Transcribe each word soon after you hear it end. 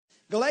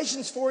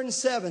Galatians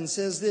 4:7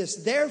 says this,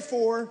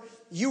 therefore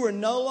you are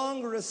no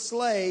longer a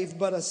slave,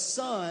 but a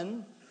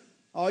son.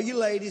 All you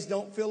ladies,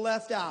 don't feel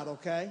left out,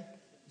 okay?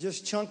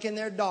 Just chunk in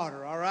their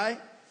daughter, all right?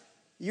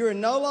 You are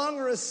no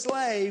longer a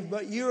slave,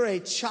 but you are a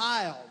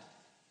child.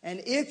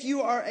 And if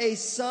you are a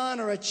son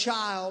or a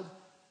child,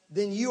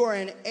 then you are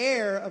an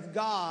heir of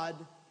God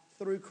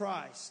through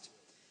Christ.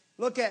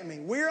 Look at me.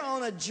 We're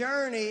on a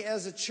journey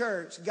as a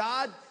church.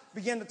 God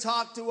began to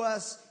talk to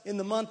us in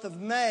the month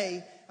of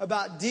May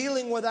about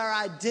dealing with our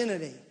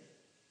identity.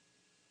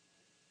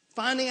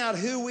 Finding out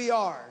who we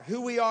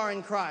are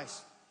in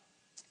Christ.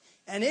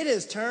 And it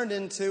has turned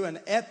into an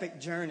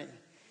epic journey.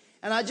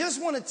 And I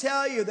just want to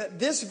tell you that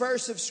this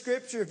verse of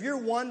Scripture, if you're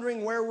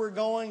wondering where we're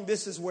going,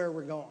 this is where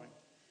we're going.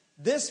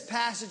 This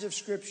passage of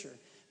Scripture.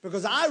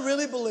 Because I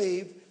really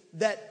believe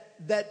that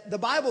the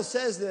Bible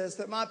says this,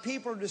 that my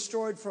people are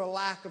destroyed for a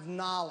lack of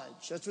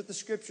knowledge. That's what the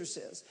Scripture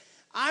says.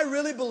 I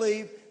really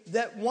believe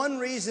that one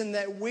reason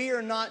that we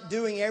are not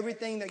doing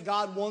everything that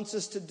God wants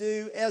us to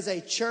do as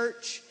a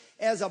church,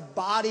 as a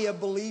body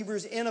of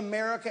believers in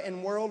America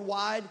and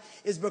worldwide,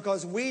 is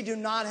because we do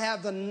not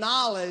have the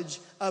knowledge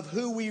of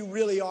who we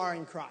really are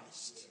in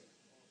Christ.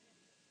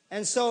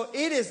 And so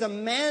it is a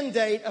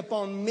mandate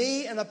upon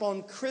me and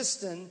upon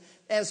Kristen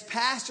as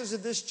pastors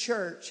of this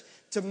church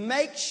to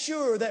make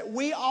sure that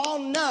we all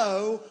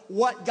know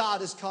what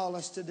God has called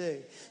us to do.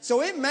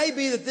 So it may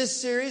be that this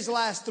series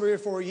lasts 3 or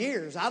 4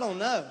 years. I don't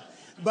know.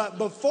 But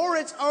before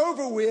it's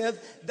over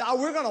with,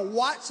 we're going to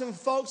watch some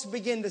folks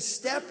begin to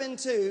step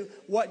into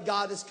what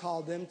God has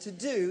called them to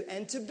do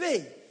and to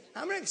be.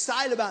 I'm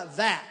excited about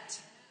that.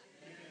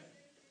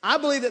 I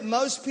believe that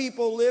most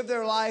people live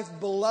their life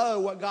below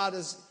what God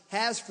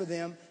has for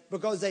them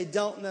because they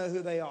don't know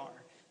who they are.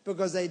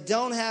 Because they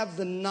don't have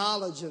the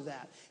knowledge of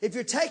that. If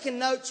you're taking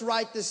notes,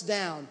 write this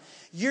down.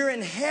 Your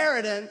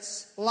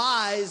inheritance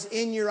lies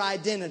in your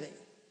identity.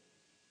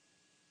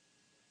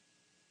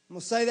 I'm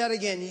going to say that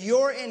again.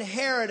 Your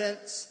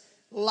inheritance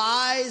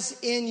lies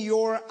in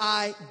your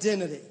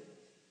identity.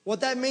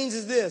 What that means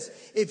is this.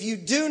 If you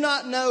do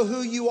not know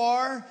who you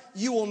are,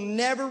 you will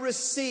never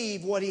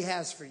receive what He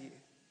has for you.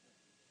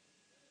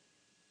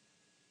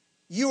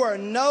 You are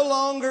no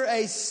longer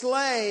a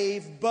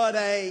slave, but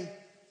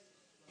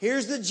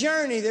here's the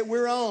journey that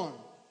we're on.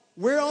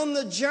 We're on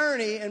the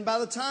journey, and by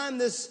the time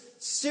this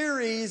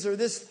series or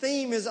this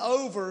theme is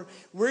over,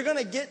 we're going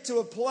to get to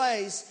a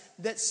place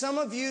that some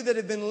of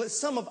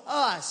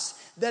us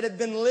that have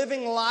been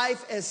living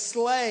life as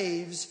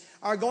slaves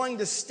are going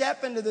to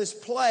step into this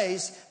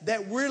place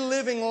that we're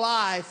living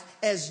life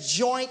as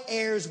joint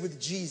heirs with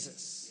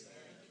Jesus.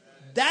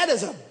 That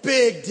is a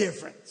big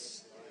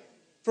difference.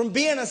 From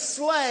being a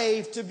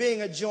slave to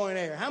being a joint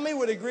heir. How many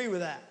would agree with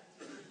that?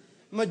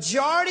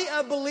 Majority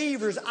of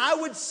believers, I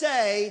would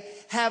say,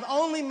 have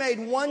only made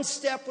one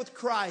step with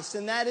Christ,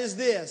 and that is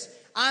this.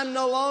 I'm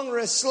no longer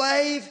a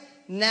slave,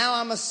 now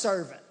I'm a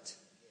servant.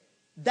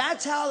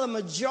 That's how the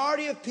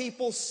majority of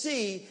people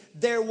see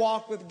their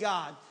walk with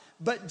God.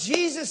 But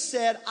Jesus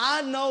said,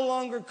 I no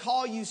longer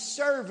call you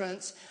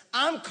servants,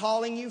 I'm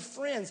calling you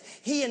friends.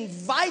 He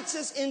invites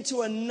us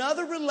into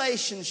another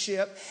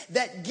relationship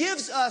that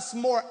gives us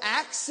more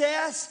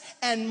access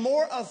and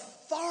more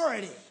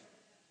authority.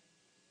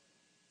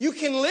 You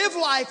can live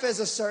life as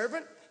a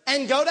servant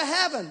and go to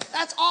heaven.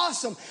 That's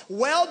awesome.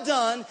 Well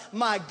done,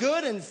 my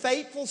good and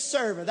faithful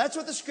servant. That's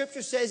what the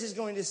Scripture says He's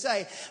going to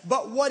say.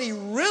 But what He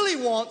really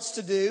wants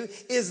to do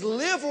is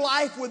live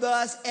life with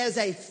us as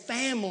a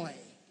family.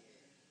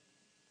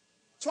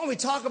 That's why we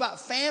talk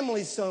about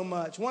family so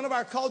much. One of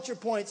our culture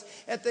points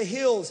at the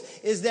Hills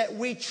is that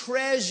we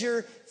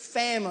treasure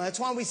family. That's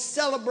why we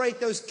celebrate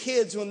those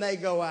kids when they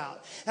go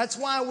out. That's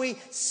why we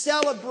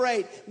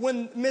celebrate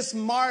when Miss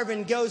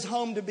Marvin goes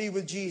home to be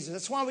with Jesus.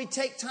 That's why we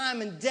take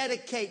time and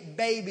dedicate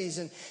babies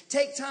and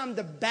take time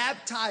to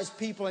baptize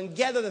people and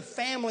gather the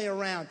family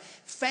around.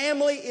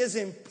 Family is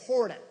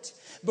important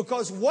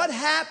because what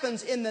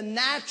happens in the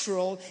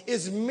natural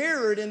is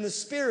mirrored in the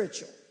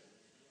spiritual.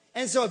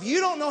 And so if you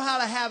don't know how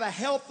to have a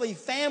healthy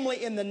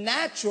family in the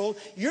natural,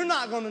 you're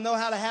not going to know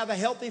how to have a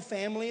healthy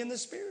family in the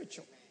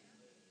spiritual.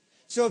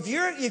 So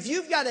if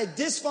you've got a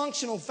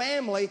dysfunctional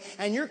family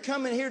and you're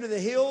coming here to the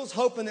Hills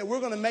hoping that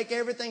we're going to make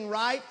everything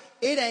right,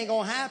 it ain't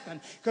going to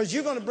happen. Because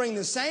you're going to bring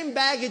the same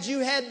baggage you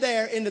had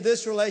there into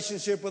this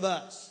relationship with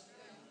us.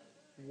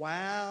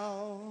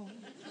 Wow.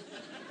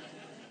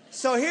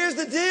 So here's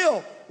the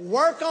deal.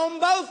 Work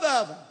on both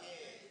of them.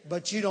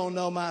 But you don't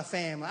know my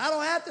family. I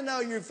don't have to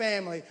know your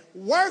family.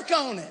 Work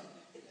on it.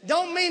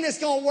 Don't mean it's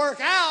going to work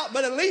out,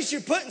 but at least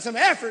you're putting some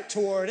effort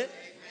toward it.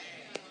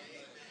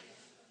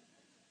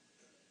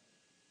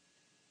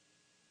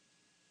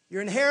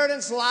 Your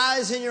inheritance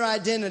lies in your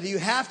identity. You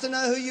have to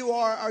know who you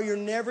are, or you're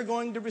never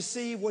going to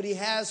receive what He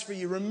has for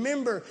you.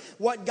 Remember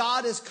what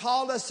God has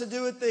called us to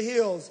do at the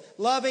Hills.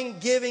 Loving,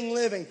 giving,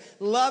 living.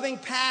 Loving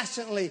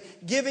passionately,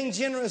 giving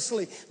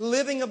generously,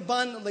 living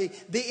abundantly.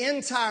 The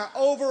entire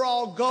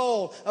overall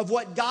goal of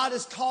what God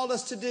has called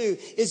us to do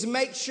is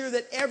make sure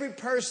that every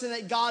person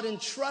that God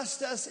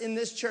entrusts us in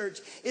this church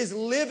is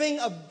living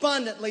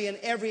abundantly in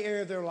every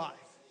area of their life.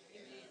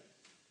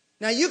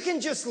 Now, you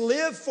can just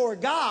live for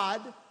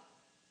God,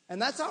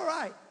 and that's all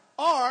right.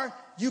 Or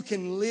you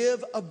can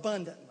live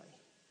abundantly.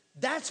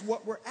 That's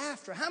what we're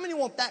after. How many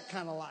want that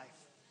kind of life?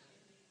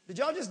 Did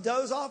y'all just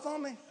doze off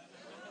on me?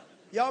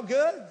 Y'all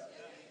good?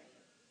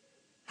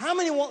 How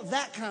many want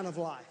that kind of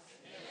life?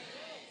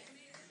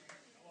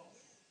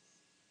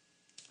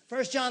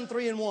 1 John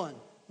 3:1.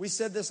 We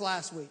said this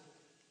last week.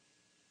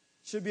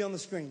 Should be on the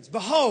screens.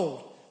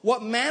 Behold,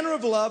 what manner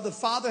of love the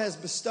Father has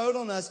bestowed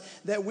on us,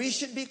 that we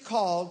should be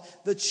called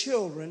the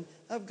children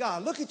of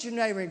God. Look at your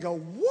neighbor and go,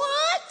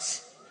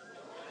 what?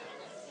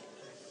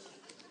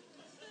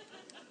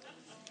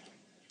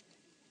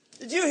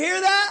 Did you hear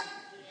that?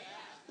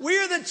 We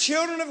are the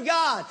children of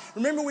God.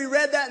 Remember, we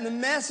read that in the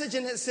Message,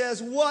 and it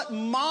says, what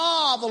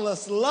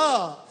marvelous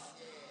love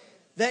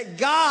that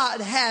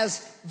God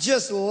has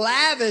just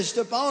lavished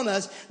upon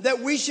us, that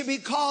we should be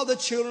called the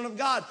children of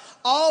God.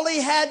 All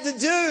He had to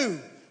do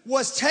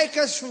was take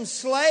us from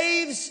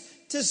slaves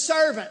to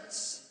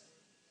servants.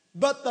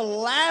 But the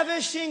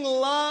lavishing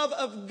love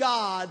of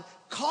God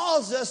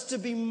calls us to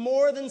be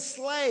more than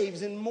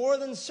slaves and more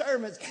than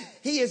servants.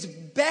 He is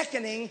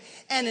beckoning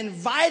and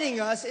inviting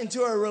us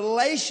into a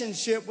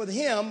relationship with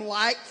Him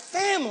like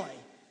family.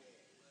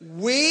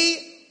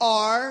 We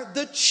are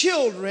the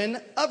children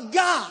of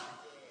God.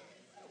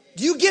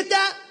 Do you get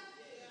that?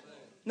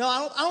 No,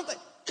 I don't think.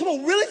 Come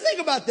on, really think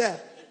about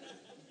that.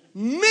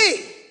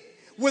 Me,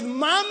 with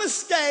my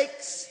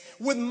mistakes,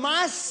 with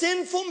my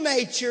sinful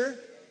nature,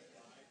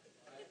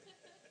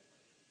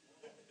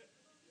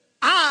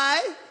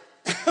 I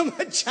am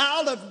a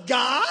child of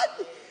God.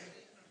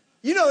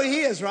 You know who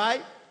He is,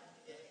 right?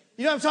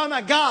 You know what I'm talking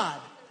about? God.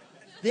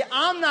 The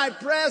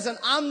omnipresent,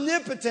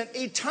 omnipotent,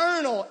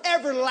 eternal,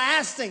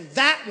 everlasting.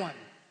 That one.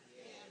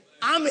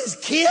 I'm His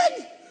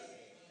kid.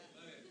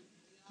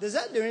 Does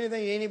that do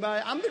anything to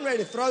anybody? I'm getting ready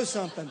to throw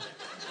something.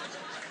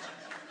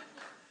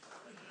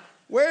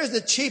 Where's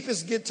the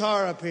cheapest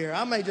guitar up here?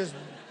 I may just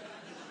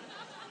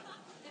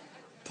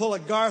pull a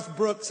Garth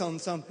Brooks on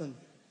something.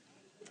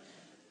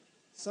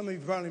 Some of you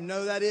probably don't even know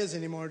who that is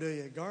anymore, do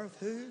you? Garth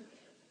who?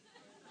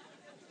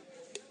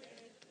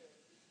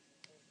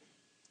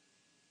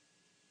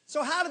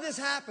 So how did this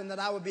happen that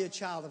I would be a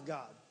child of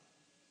God?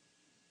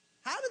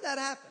 How did that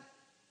happen?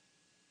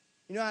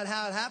 You know how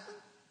it happened?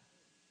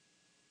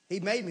 He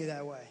made me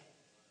that way.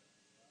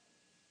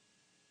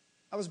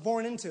 I was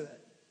born into it.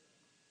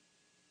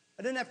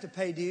 I didn't have to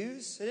pay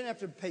dues. I didn't have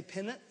to pay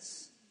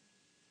penance.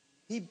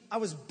 I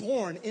was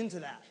born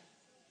into that.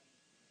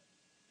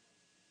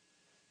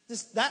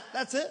 Just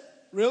that's it?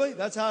 Really?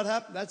 That's how it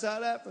happened? That's how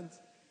it happens.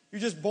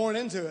 You're just born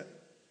into it.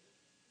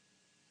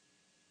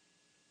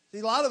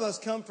 See, a lot of us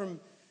come from,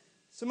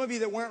 some of you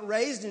that weren't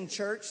raised in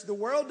church, the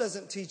world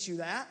doesn't teach you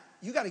that.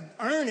 You got to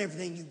earn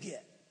everything you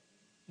get.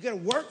 You got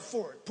to work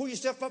for it. Pull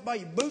yourself up by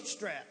your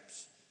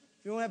bootstraps.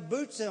 If you don't have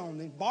boots on,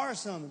 then borrow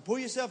some and pull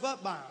yourself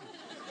up by them.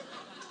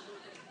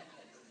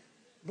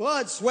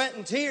 Blood, sweat,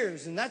 and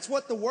tears. And that's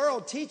what the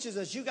world teaches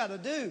us you got to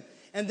do.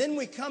 And then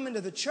we come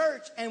into the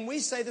church and we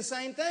say the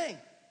same thing.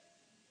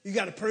 You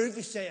got to prove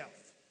yourself.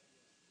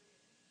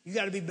 You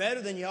got to be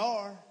better than you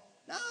are.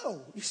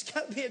 No, you just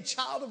got to be a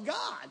child of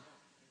God.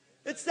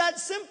 It's that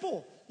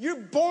simple. You're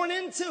born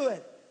into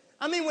it.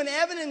 I mean, when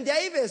Evan and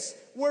Davis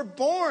were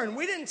born,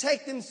 we didn't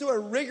take them through a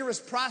rigorous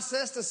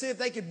process to see if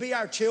they could be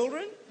our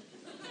children.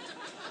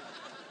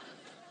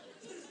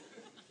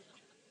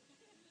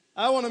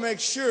 I want to make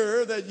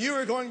sure that you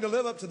are going to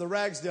live up to the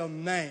Ragsdale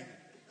name.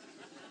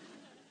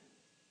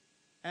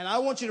 And I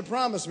want you to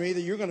promise me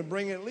that you're going to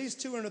bring in at least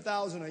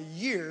 $200,000 a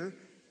year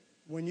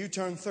when you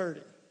turn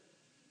 30.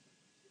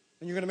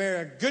 And you're going to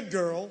marry a good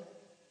girl.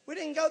 We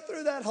didn't go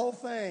through that whole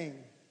thing.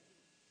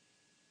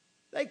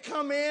 They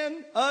come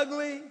in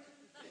ugly,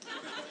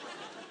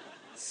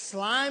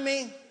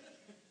 slimy.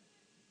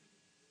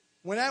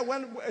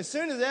 As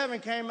soon as Evan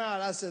came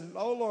out, I said,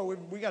 oh,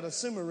 Lord, we got a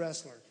sumo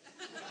wrestler.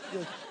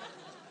 Just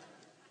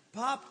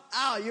pop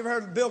out. You ever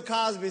heard Bill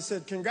Cosby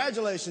said,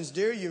 congratulations,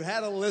 dear, you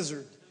had a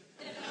lizard.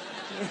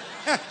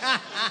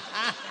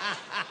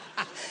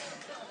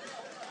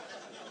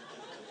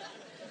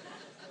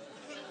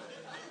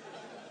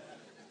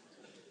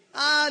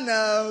 I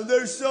know,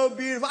 they're so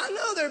beautiful. I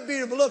know they're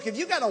beautiful. Look, if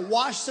you got to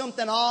wash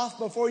something off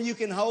before you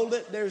can hold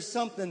it, there's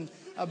something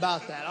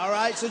about that, all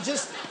right? So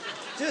just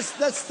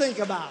let's think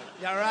about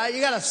it, all right? You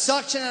got to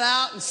suction it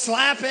out and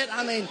slap it.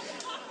 I mean,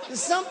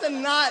 there's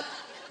something not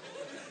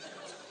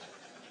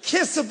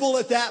kissable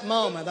at that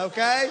moment,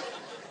 okay?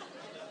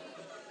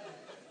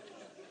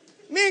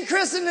 Me and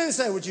Kristen didn't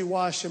say, would you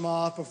wash him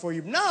off before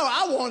you? No,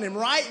 I want him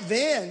right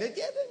then. Give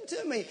him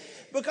to me.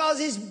 Because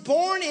he's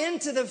born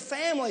into the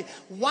family.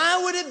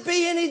 Why would it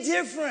be any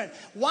different?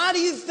 Why do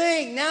you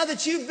think now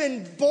that you've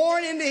been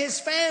born into his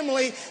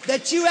family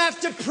that you have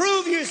to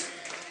prove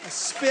I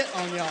spit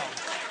on y'all.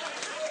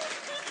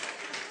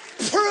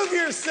 Prove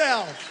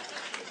yourself.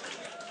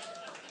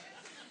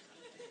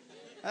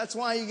 That's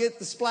why you get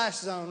the splash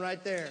zone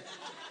right there.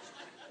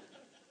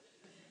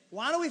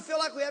 Why do we feel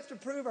like we have to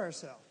prove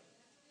ourselves?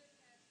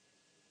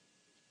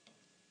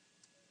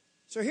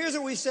 So here's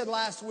what we said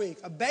last week.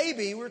 A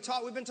baby, we've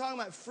been talking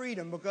about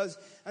freedom, because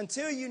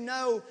until you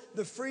know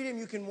the freedom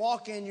you can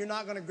walk in, you're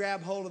not going to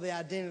grab hold of the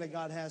identity that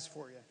God has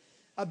for you.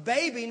 A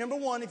baby, number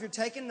one, if you're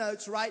taking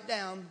notes, write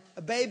down,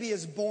 a baby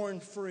is born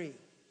free.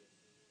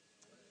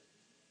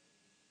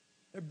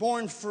 They're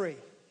born free.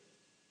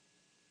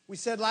 We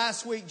said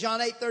last week,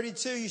 John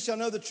 8:32, you shall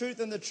know the truth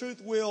and the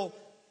truth will...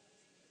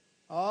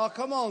 Oh,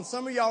 come on.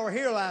 Some of y'all were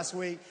here last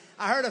week.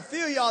 I heard a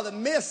few of y'all that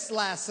missed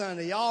last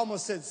Sunday. Y'all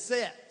almost said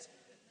sit.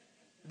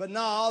 But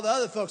no, all the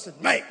other folks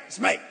said, make.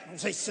 Don't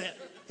say sit.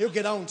 He'll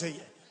get on to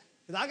you.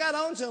 Because I got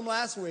on to him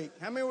last week.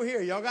 How many were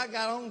here? Y'all got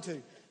on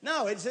to.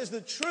 No, it says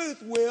the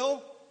truth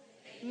will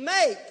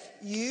make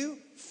you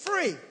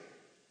free.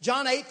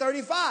 John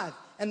 8:35.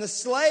 And the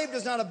slave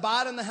does not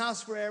abide in the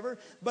house forever,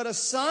 but a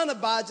son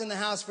abides in the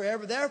house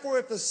forever. Therefore,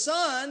 if the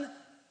Son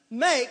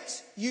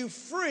makes you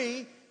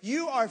free,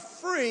 you are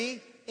free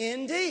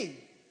indeed.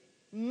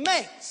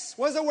 Makes.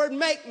 What does the word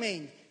make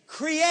mean?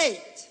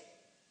 Create.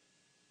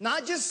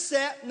 Not just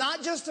set,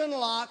 not just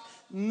unlock,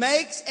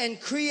 makes and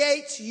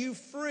creates you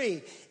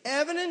free.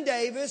 Evan and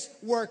Davis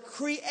were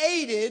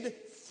created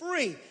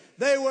free.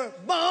 They were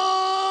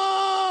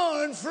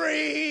born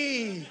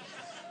free.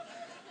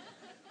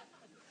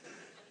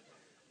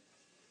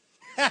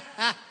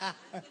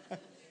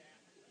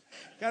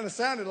 Kind of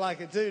sounded like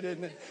it too,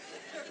 didn't it?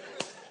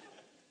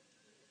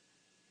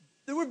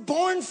 They were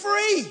born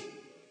free.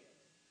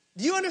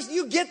 Do you understand?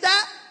 You get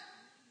that?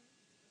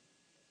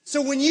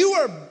 So when you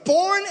are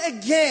born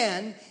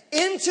again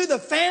into the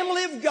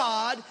family of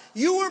God,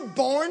 you were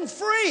born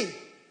free.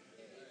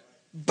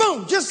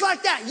 Boom, just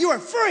like that, you are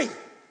free.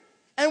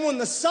 And when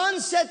the Son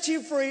sets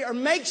you free or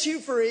makes you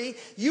free,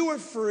 you are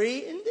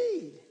free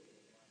indeed.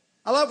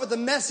 I love what the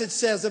Message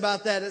says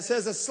about that. It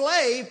says a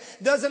slave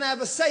doesn't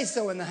have a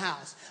say-so in the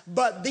house.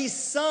 But the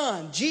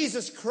Son,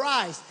 Jesus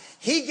Christ,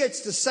 he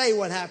gets to say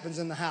what happens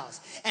in the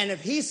house. And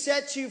if he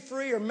sets you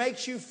free or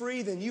makes you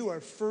free, then you are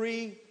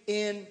free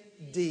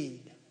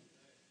indeed.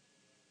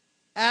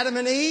 Adam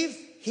and Eve,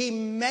 he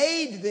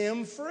made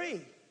them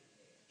free.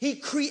 He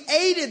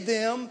created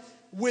them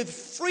with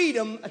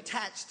freedom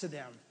attached to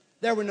them.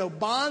 There were no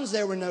bonds,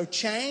 there were no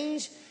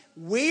chains.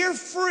 We are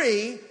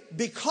free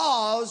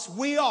because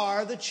we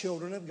are the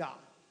children of God.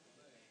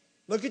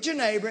 Look at your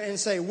neighbor and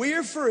say, we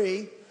are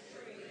free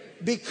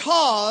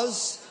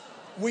because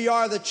we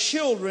are the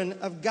children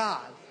of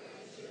God.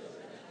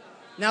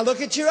 Now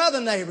look at your other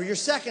neighbor, your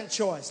second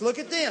choice. Look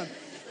at them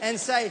and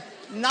say,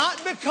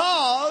 not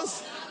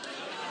because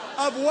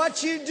of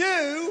what you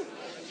do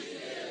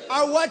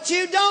or what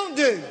you don't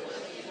do.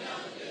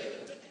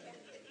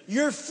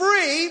 You're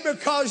free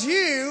because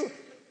you...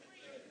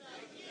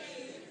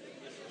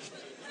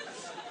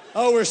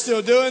 Oh, we're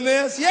still doing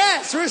this?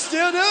 Yes, we're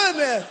still doing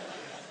this.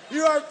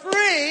 You are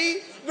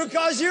free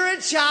because you're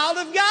a child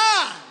of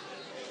God.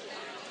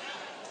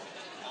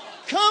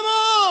 Come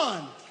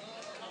on.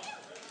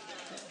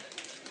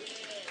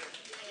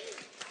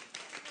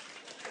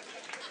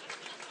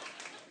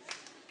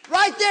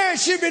 Right there it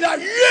should be like,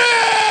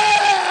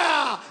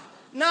 yeah!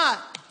 Not,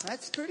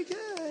 that's pretty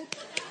good.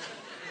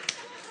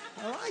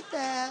 I like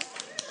that.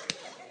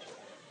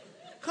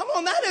 Come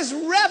on, that is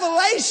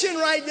revelation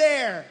right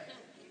there.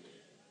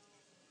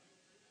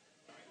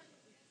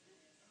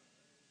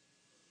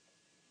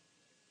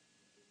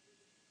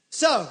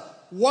 So,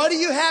 what do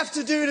you have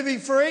to do to be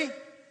free?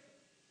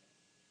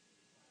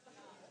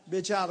 Be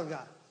a child of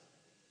God.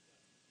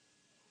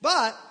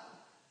 But,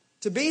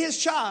 to be his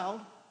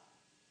child,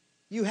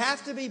 you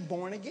have to be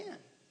born again.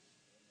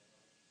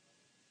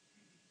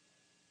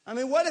 I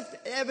mean, what if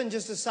Evan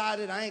just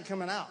decided, I ain't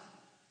coming out?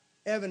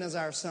 Evan is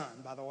our son,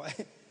 by the way.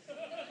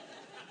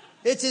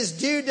 It's his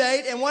due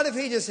date, and what if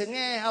he just said,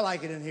 nah, I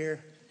like it in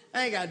here.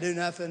 I ain't got to do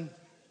nothing.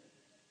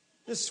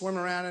 Just swim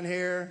around in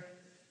here.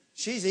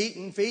 She's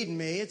eating, feeding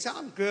me.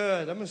 I'm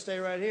good. I'm going to stay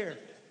right here.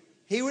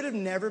 He would have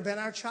never been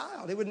our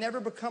child. He would never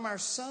become our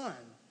son.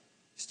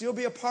 Still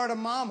be a part of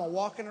mama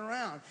walking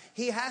around.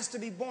 He has to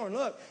be born.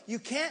 Look, you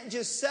can't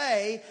just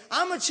say,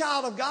 I'm a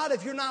child of God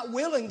if you're not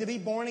willing to be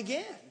born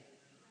again.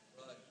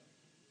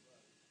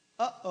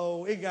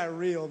 Uh-oh, it got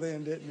real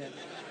then, didn't it?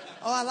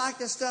 Oh, I like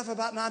this stuff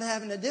about not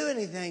having to do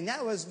anything.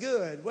 That was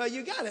good. Well,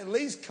 you got to at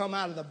least come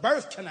out of the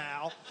birth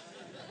canal.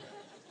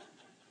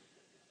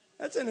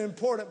 That's an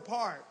important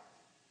part.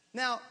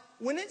 Now,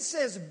 when it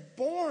says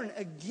born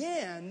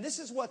again, this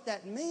is what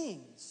that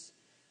means.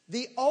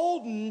 The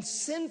old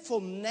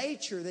sinful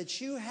nature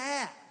that you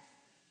have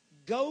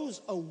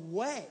goes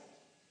away.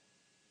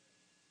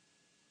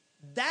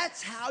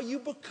 That's how you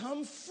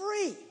become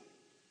free.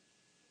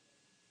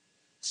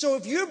 So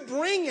if you're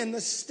bringing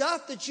the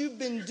stuff that you've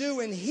been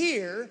doing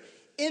here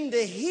into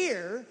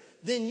here,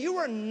 then you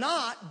are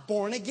not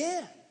born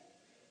again.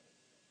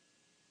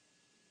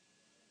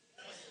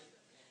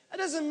 That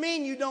doesn't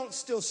mean you don't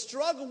still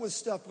struggle with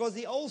stuff, because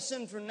the old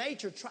sinful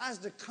nature tries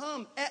to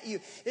come at you.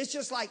 It's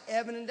just like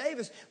Evan and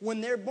Davis.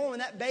 When they're born, when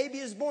that baby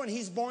is born,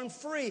 he's born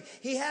free.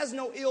 He has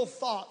no ill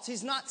thoughts.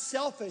 He's not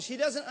selfish. He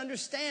doesn't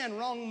understand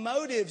wrong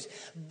motives,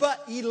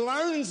 but he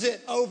learns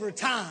it over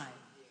time.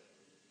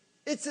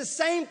 It's the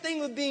same thing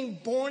with being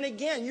born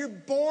again. You're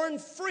born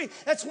free.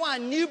 That's why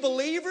new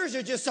believers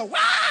are just so,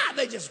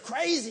 they're just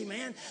crazy,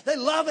 man. They're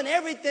loving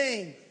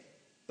everything.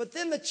 But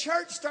then the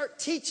church start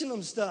teaching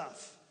them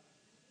stuff.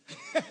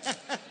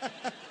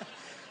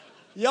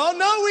 Y'all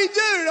know we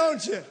do,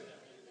 don't you?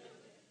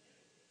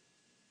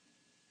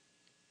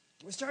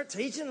 We start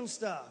teaching them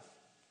stuff.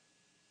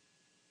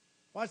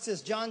 Watch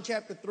this, John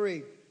chapter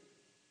 3.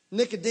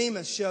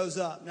 Nicodemus shows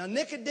up. Now,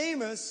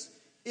 Nicodemus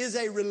is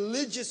a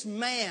religious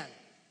man.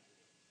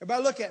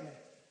 Everybody look at me.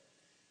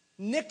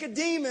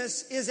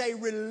 Nicodemus is a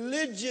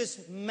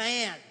religious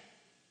man.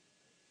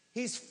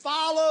 He's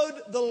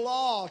followed the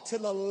law to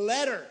the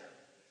letter.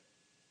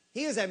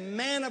 He is a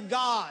man of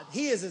God.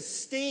 He is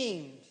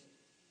esteemed.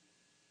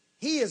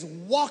 He is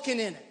walking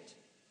in it.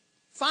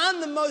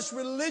 Find the most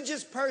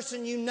religious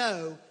person you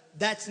know,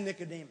 that's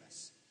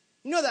Nicodemus.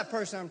 You know that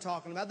person I'm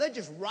talking about? They're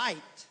just right.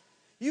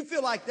 You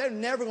feel like they're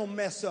never going to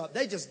mess up.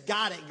 They just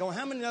got it going.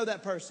 How many know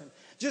that person?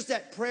 Just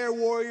that prayer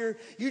warrior.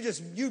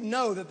 You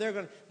know that they're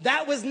going to.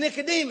 That was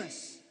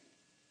Nicodemus.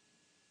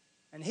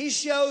 And he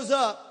shows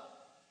up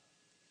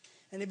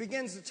and he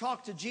begins to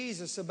talk to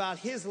Jesus about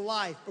his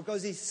life,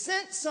 because he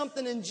sensed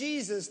something in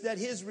Jesus that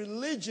his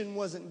religion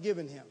wasn't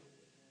giving him.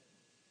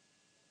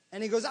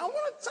 And he goes, I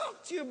want to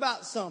talk to you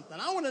about something.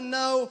 I want to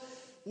know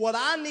what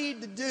I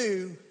need to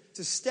do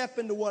to step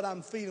into what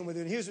I'm feeling with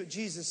you. And here's what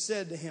Jesus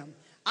said to him.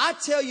 I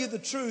tell you the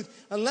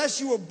truth, unless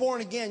you are born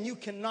again, you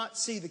cannot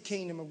see the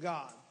kingdom of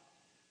God.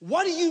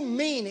 What do you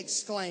mean?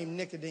 Exclaimed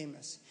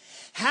Nicodemus.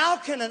 How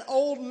can an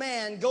old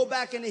man go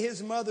back into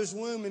his mother's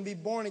womb and be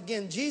born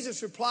again?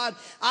 Jesus replied,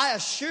 I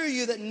assure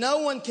you that no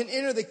one can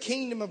enter the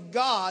kingdom of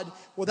God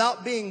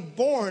without being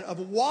born of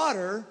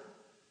water.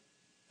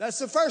 That's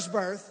the first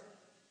birth.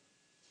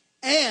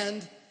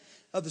 And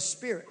of the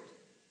Spirit.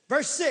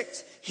 Verse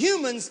 6,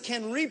 humans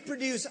can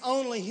reproduce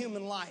only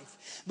human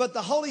life, but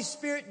the Holy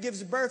Spirit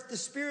gives birth to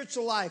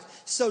spiritual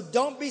life. So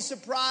don't be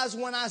surprised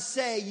when I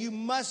say you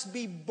must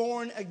be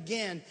born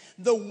again.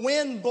 The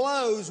wind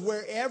blows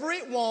wherever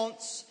it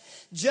wants,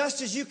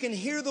 just as you can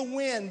hear the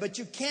wind, but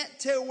you can't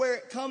tell where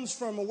it comes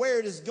from or where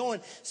it is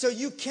going. So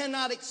you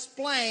cannot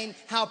explain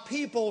how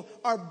people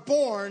are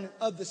born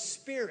of the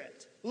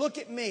Spirit. Look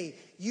at me.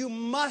 You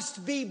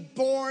must be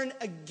born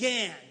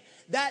again.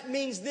 That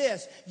means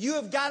this. You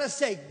have got to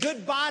say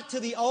goodbye to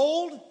the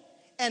old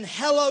and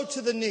hello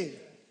to the new.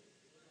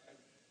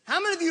 How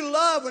many of you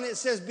love when it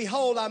says,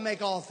 behold, I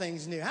make all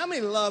things new? How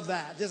many love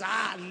that? Just,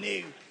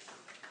 new.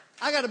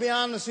 I got to be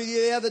honest with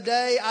you. The other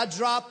day, I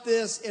dropped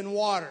this in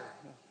water.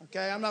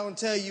 Okay, I'm not going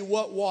to tell you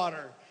what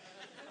water.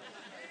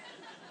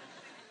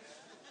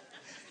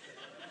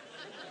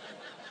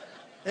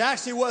 It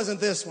actually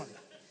wasn't this one.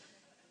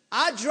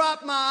 I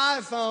dropped my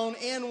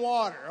iPhone in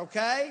water,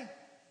 okay?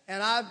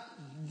 And I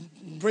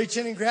reach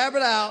in and grab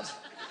it out.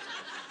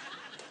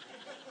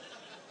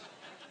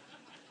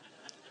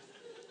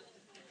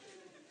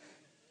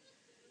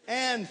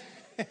 And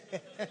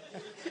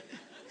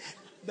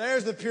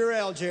there's the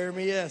Purell,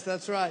 Jeremy. Yes,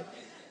 that's right.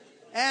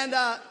 And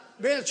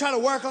began to try to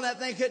work on that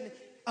thing. Couldn't.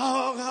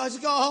 Oh, gosh,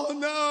 oh,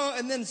 no.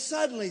 And then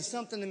suddenly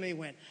something in me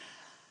went,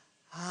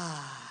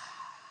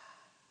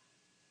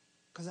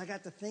 Because I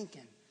got to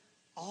thinking,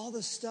 all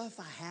the stuff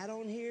I had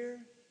on here,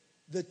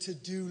 the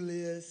to-do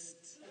list,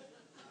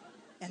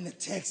 and the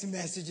text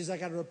messages I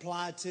got to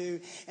reply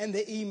to, and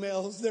the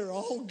emails, they're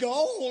all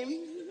gone.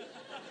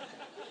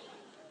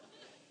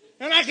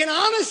 And I can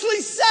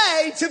honestly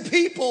say to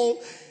people,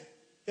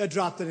 I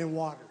dropped it in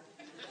water.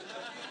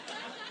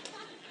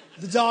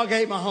 The dog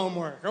ate my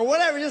homework, or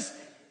whatever. Just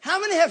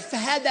how many have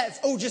had that?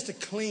 Oh, just a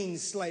clean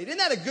slate. Isn't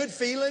that a good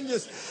feeling?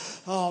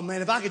 Just, oh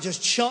man, if I could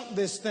just chunk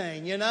this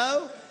thing, you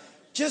know?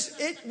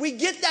 We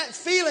get that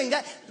feeling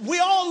that we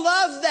all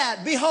love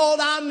that.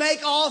 Behold, I make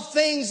all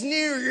things new.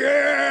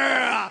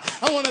 Yeah,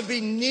 I want to be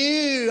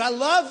new. I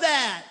love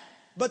that.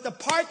 But the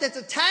part that's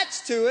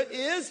attached to it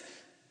is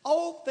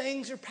old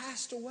things are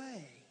passed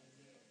away.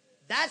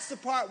 That's the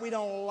part we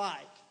don't like.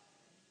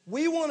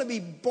 We want to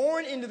be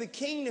born into the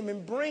kingdom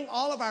and bring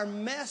all of our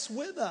mess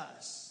with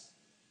us.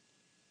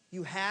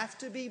 You have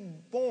to be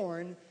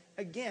born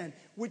again,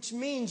 which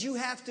means you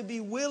have to be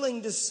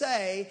willing to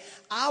say,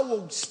 I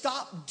will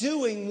stop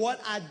doing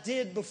what I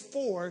did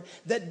before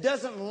that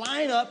doesn't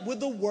line up with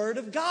the Word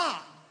of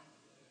God.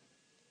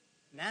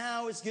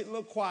 Now it's getting a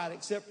little quiet,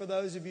 except for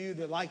those of you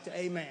that like to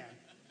amen.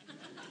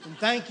 And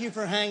thank you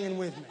for hanging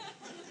with me.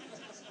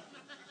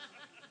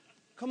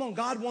 Come on,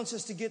 God wants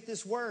us to get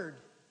this Word.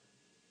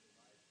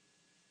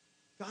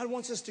 God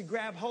wants us to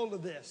grab hold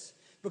of this.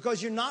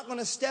 Because you're not going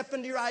to step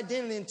into your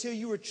identity until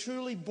you are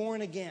truly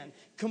born again.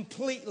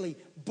 Completely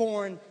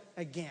born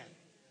again.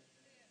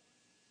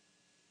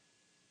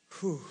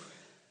 Whew.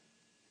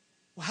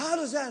 Well, how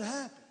does that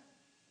happen?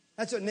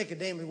 That's what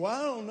Nicodemus, well,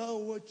 I don't know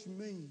what you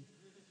mean.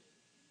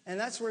 And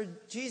that's where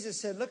Jesus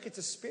said, look, it's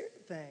a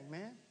spirit thing,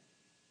 man.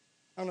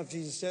 I don't know if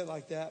Jesus said it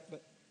like that, but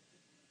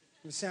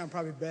it would sound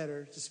probably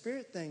better. It's a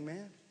spirit thing,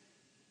 man.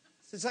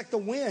 It's like the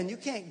wind. You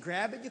can't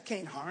grab it. You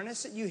can't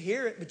harness it. You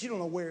hear it, but you don't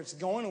know where it's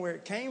going or where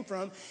it came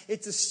from.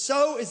 It's the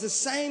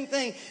same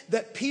thing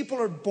that people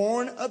are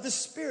born of the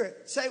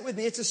Spirit. Say it with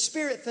me. It's a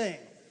spirit thing.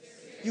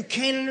 You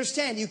can't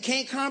understand. You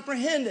can't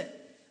comprehend it.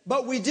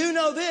 But we do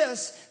know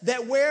this,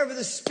 that wherever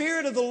the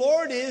Spirit of the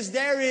Lord is,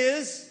 there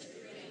is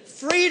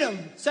freedom.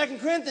 2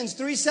 Corinthians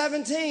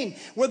 3:17.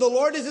 Where the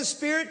Lord is the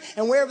Spirit,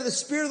 and wherever the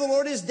Spirit of the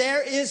Lord is,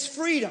 there is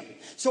freedom.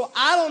 So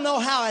I don't know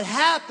how it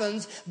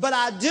happens, but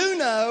I do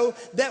know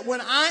that when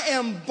I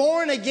am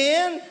born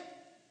again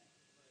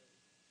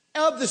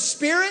of the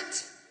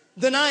Spirit,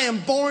 then I am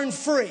born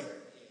free.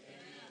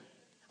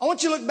 I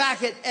want you to look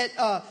back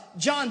at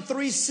John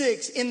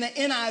 3:6 in the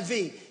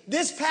NIV.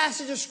 This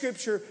passage of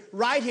Scripture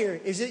right here,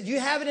 you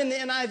have it in the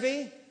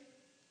NIV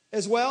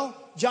as well?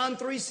 John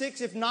 3:6.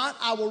 If not,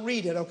 I will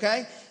read it,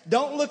 okay?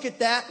 Don't look at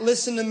that.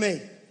 Listen to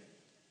me.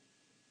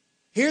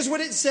 Here's what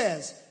it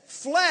says.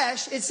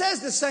 Flesh, it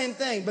says the same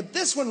thing, but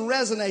this one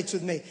resonates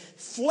with me.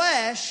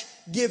 Flesh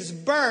gives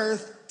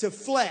birth to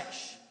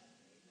flesh.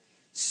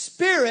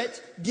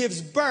 Spirit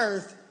gives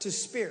birth to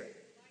spirit.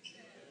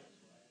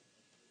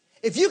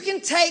 If you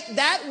can take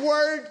that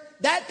word,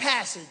 that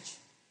passage,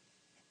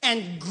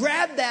 and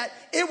grab that,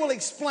 it will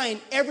explain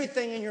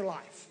everything in your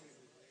life.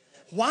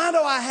 Why do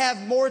I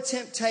have more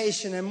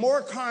temptation and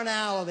more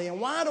carnality? And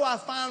why do I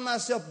find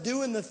myself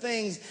doing the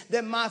things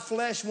that my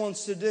flesh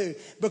wants to do?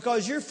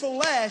 Because your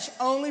flesh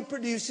only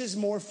produces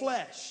more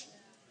flesh.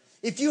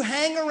 If you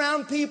hang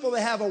around people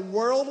that have a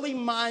worldly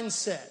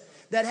mindset,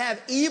 that have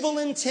evil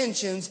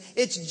intentions,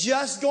 it's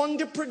just going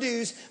to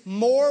produce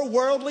more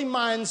worldly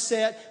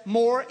mindset,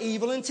 more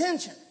evil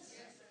intentions.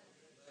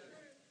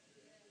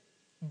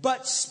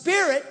 But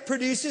spirit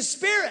produces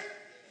spirit.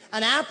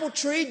 An apple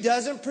tree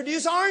doesn't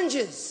produce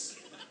oranges.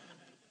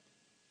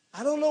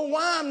 I don't know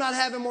why I'm not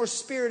having more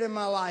spirit in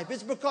my life.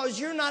 It's because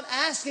you're not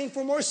asking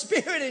for more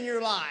spirit in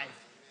your life.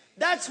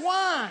 That's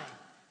why.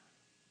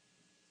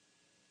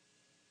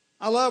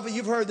 I love it.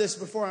 You've heard this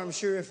before, I'm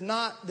sure. If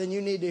not, then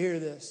you need to hear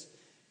this.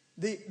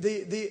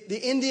 The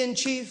Indian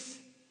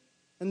chief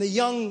and the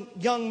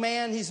young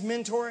man he's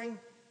mentoring,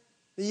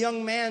 the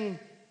young man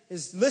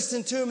is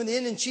listening to him, and the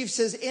Indian chief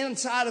says,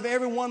 inside of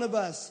every one of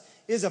us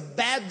is a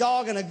bad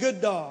dog and a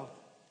good dog.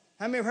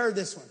 How many have heard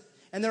this one?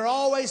 And they're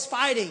always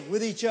fighting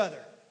with each other.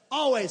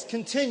 Always,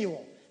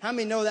 continual. How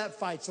many know that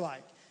fight's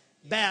like?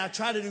 Bad, I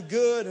try to do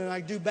good and I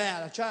do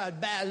bad. I try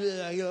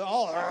bad,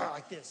 all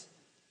like this.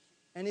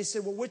 And he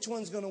said, well, which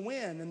one's going to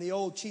win? And the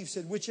old chief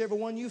said, whichever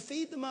one you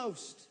feed the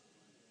most.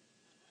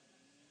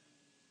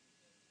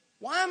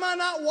 Why am I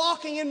not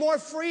walking in more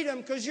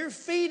freedom? Because you're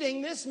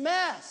feeding this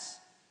mess.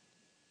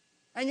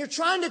 And you're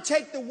trying to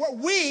take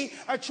we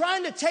are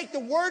trying to take the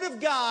Word of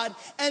God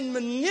and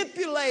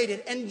manipulate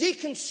it and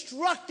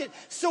deconstruct it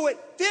so it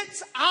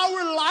fits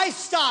our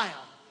lifestyle.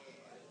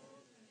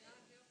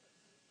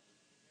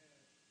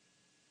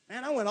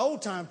 Man, I went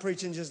old time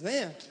preaching just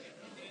then.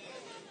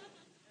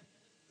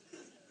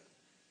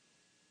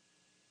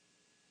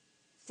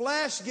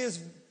 Flesh gives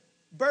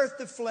birth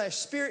to flesh.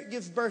 Spirit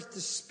gives birth to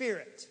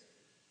spirit.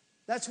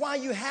 That's why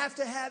you have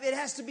to have, it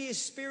has to be a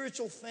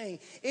spiritual thing.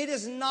 It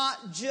is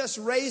not just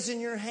raising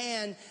your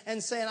hand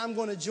and saying, I'm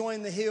going to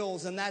join the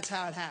hills, and that's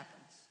how it happens.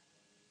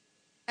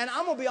 And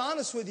I'm going to be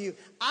honest with you,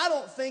 I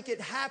don't think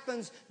it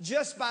happens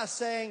just by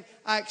saying,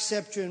 I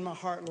accept you in my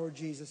heart, Lord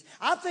Jesus.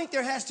 I think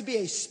there has to be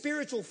a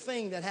spiritual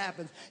thing that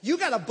happens. You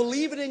got to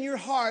believe it in your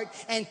heart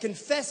and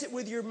confess it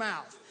with your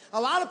mouth.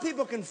 A lot of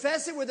people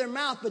confess it with their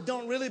mouth but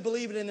don't really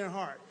believe it in their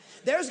heart.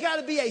 There's got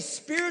to be a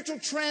spiritual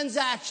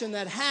transaction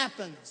that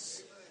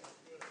happens.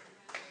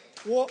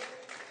 Well,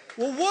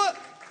 what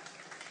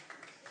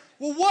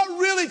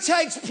really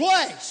takes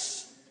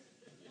place?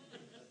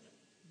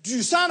 Do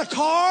you sign a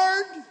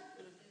card?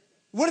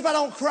 What if I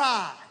don't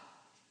cry?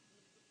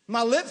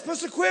 My lips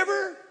supposed to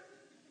quiver?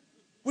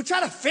 We try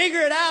to figure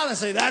it out and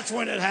say, that's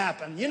when it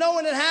happened. You know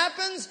when it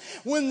happens?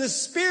 When the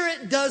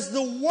Spirit does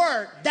the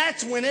work.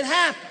 That's when it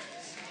happens.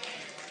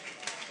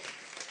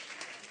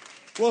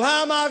 Well,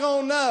 how am I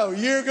going to know?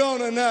 You're going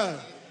to know.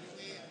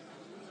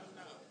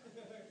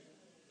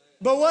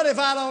 But what if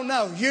I don't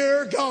know?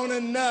 You're going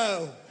to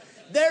know.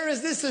 There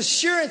is this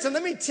assurance. And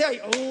let me tell you,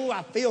 oh,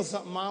 I feel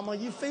something, Mama.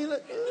 You feel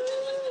it?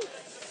 Ooh.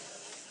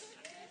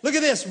 Look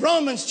at this.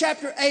 Romans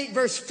chapter 8,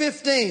 verse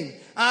 15.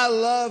 I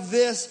love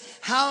this.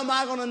 How am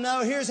I going to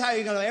know? Here's how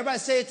you're going to know. Everybody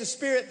say it's a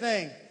spirit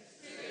thing.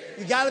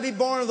 You got to be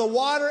born of the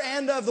water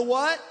and of the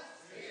what?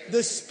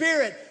 The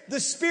Spirit. The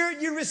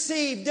Spirit you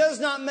receive does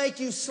not make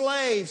you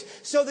slaves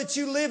so that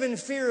you live in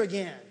fear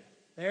again.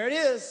 There it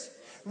is.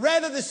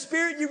 Rather, the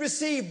Spirit you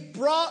received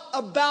brought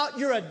about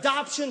your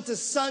adoption to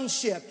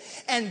sonship.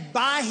 And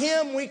by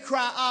Him we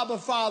cry, Abba,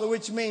 Father,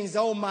 which means,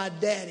 oh, my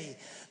daddy.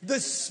 The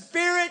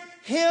Spirit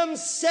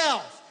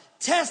Himself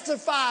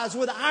testifies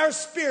with our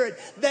spirit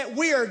that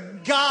we are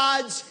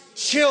God's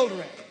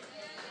children.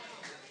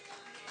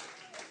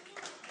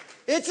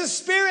 It's a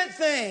spirit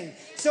thing.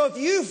 So if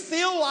you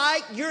feel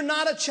like you're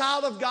not a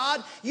child of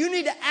God, you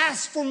need to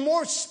ask for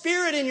more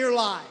Spirit in your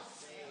life.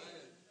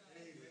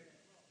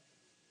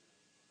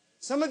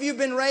 Some of you have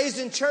been raised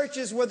in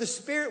churches where the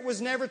Spirit was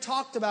never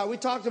talked about. We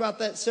talked about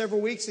that several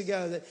weeks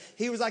ago, that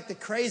He was like the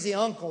crazy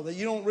uncle that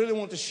you don't really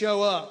want to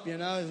show up, you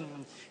know.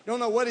 You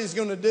don't know what He's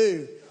going to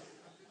do.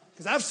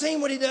 Because I've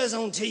seen what He does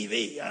on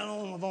TV. I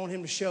don't want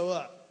Him to show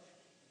up.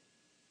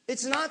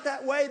 It's not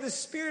that way. The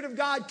Spirit of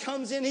God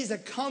comes in. He's a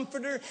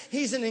comforter.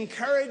 He's an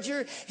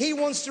encourager. He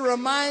wants to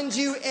remind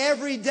you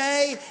every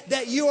day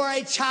that you are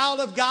a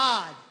child of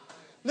God.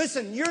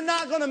 Listen, you're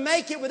not going to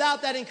make it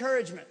without that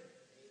encouragement.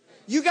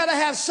 You got to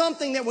have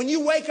something that when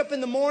you wake up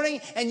in the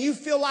morning and you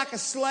feel like a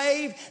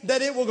slave,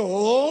 that it will go,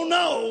 oh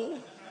no.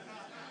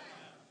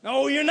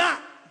 No, you're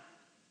not.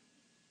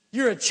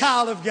 You're a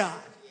child of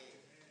God.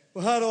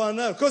 Well, how do I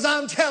know? Because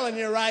I'm telling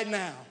you right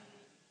now.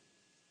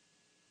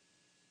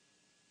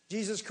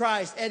 Jesus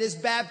Christ, at His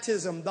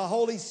baptism, the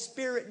Holy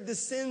Spirit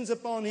descends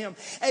upon Him.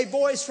 A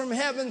voice from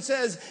heaven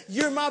says,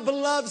 you're my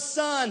beloved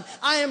Son.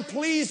 I am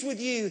pleased with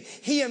you.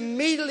 He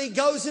immediately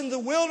goes into the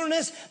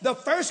wilderness. The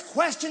first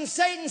question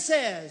Satan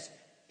says,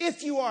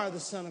 if you are the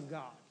Son of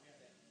God.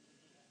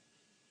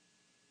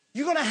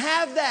 You're going to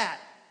have that.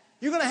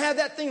 You're going to have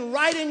that thing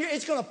right in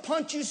it's going to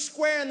punch you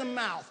square in the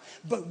mouth.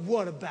 But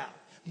what about?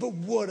 But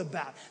what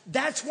about?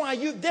 That's when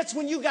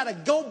you got to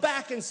go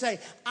back and say,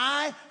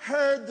 I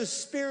heard the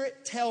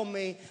Spirit tell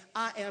me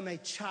I am a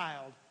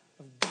child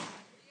of God.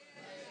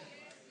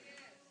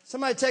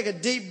 Somebody take a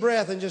deep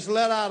breath and just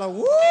let out a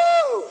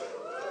woo.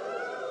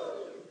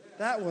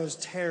 That was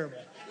terrible.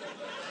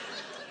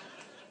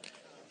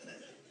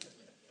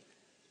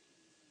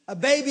 A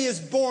baby is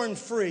born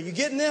free. You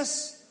getting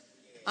this?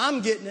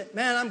 I'm getting it.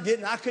 Man, I'm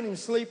getting it. I couldn't even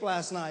sleep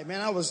last night.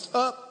 Man, I was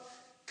up.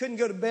 Couldn't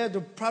go to bed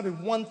till probably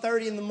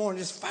 1:30 in the morning,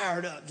 just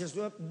fired up, just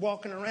up,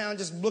 walking around,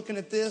 just looking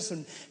at this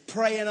and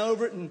praying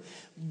over it, and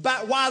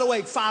wide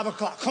awake, 5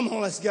 o'clock. Come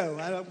on, let's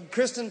go.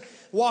 Kristen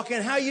walk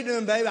in. How you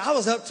doing, baby? I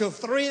was up till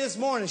 3 this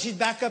morning. She's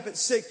back up at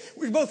 6.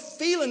 We're both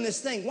feeling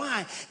this thing.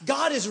 Why?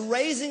 God is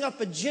raising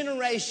up a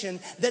generation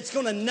that's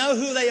going to know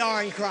who they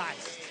are in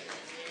Christ.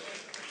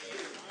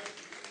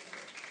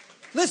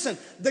 Listen,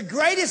 the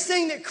greatest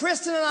thing that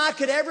Kristen and I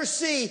could ever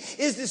see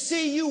is to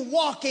see you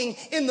walking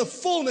in the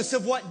fullness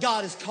of what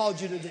God has called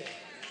you to do.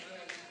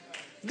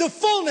 The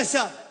fullness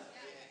of it.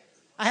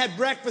 I had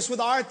breakfast with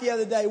Art the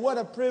other day. What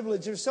a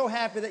privilege. I'm so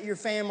happy that your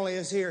family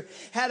is here.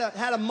 Had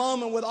a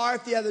moment with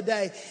Art the other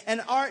day.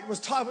 And Art was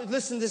talking,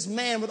 listen to this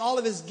man with all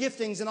of his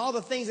giftings and all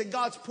the things that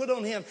God's put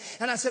on him.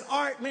 And I said,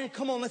 Art, man,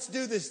 come on, let's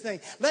do this thing.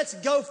 Let's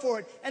go for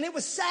it. And it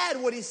was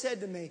sad what he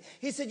said to me.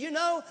 He said, you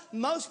know,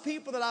 most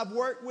people that I've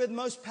worked with,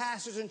 most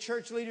pastors and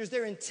church leaders,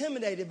 they're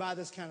intimidated by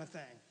this kind of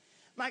thing.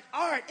 I'm like,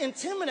 Art,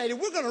 intimidated?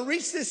 We're going to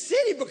reach this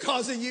city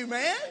because of you,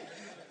 man.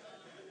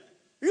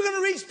 You're going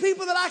to reach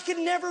people that I could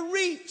never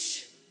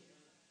reach.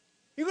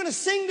 You're going to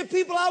sing to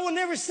people I will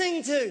never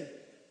sing to.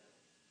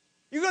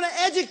 You're going to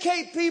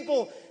educate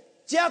people,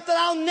 Jeff, that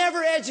I'll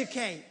never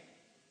educate.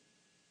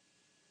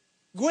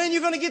 Gwen,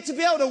 you're going to get to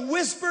be able to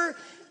whisper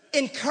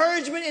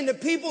encouragement into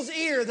people's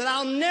ear that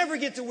I'll never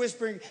get to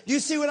whisper. Do you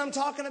see what I'm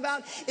talking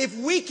about? If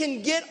we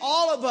can get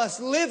all of us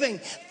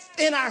living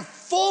in our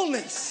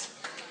fullness,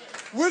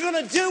 we're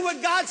going to do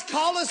what God's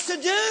called us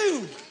to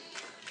do.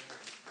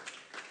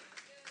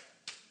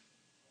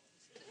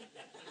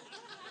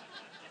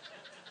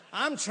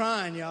 I'm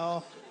trying,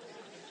 y'all.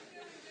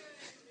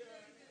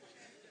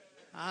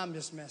 I'm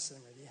just messing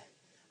with you.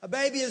 A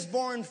baby is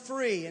born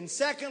free. And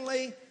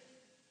secondly,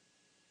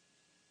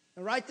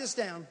 and write this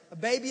down. A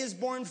baby is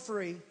born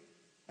free.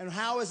 And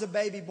how is a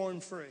baby born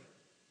free?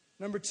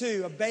 Number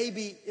 2, a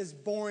baby is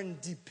born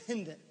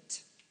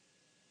dependent.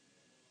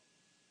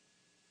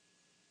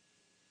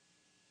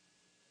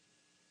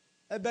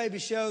 That baby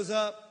shows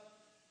up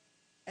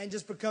and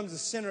just becomes the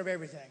center of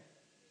everything.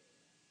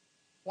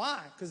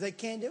 Why? Because they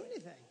can't do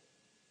anything.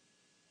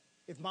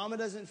 If mama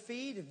doesn't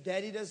feed, if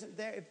daddy doesn't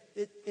there,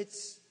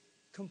 it's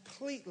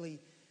completely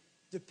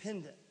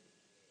dependent.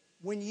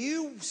 When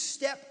you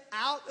step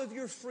out of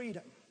your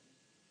freedom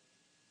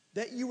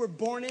that you were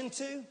born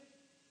into,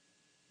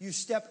 you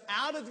step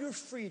out of your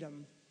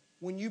freedom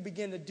when you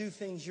begin to do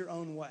things your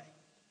own way.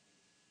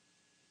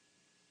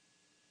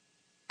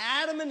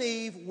 Adam and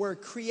Eve were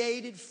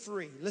created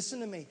free. Listen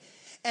to me.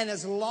 And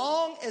as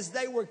long as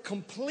they were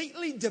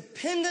completely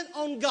dependent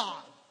on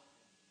God,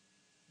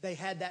 they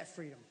had that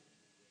freedom.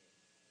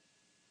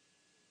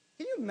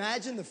 Can you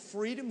imagine the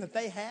freedom that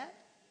they had?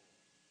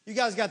 You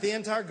guys got the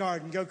entire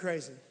garden. Go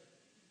crazy.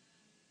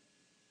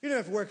 You don't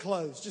have to wear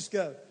clothes. Just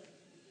go.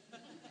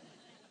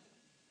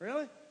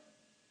 Really?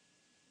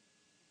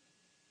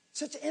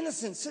 Such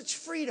innocence, such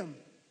freedom.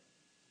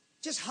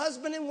 Just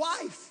husband and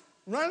wife.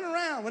 running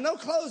around with no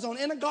clothes on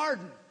in a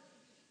garden.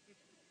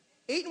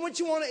 Eating what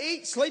you want to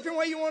eat, sleeping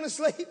where you want to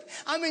sleep.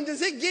 I mean,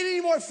 does it get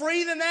any more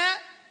free than that?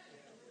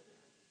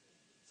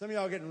 Some of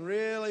y'all are getting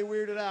really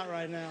weirded out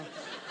right now.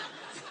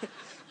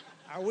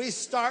 Are we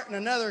starting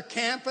another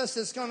campus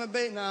that's going to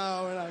be?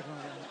 No, we're not going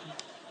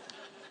to.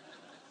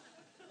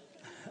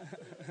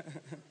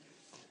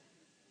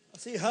 I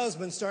see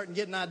husbands starting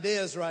getting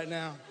ideas right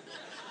now.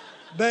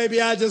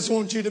 Baby, I just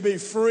want you to be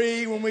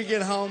free when we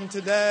get home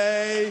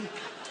today.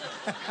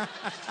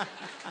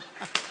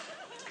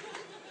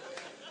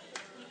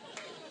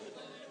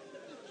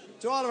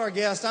 To all of our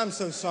guests, I'm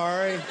so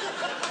sorry.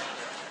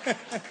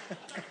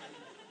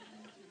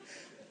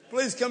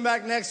 Please come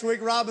back next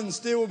week. Robin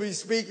Steele will be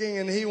speaking,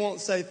 and he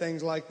won't say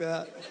things like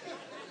that.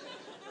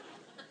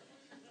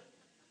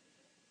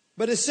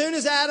 But as soon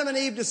as Adam and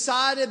Eve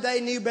decided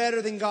they knew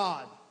better than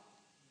God,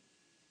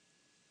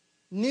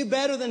 knew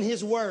better than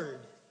His Word,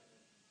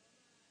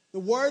 the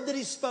Word that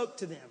He spoke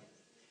to them.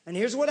 And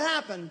here's what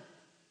happened.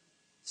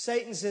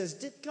 Satan says,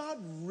 did God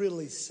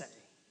really say?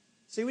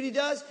 See what he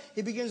does?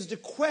 He begins to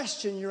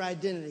question your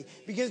identity.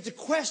 Begins to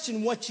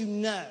question what you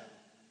know.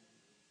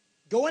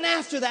 Going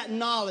after that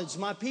knowledge.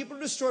 My people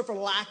are destroyed for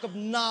lack of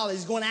knowledge.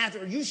 He's going after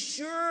it. Are you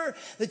sure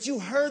that you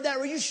heard that?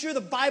 Are you sure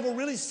the Bible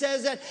really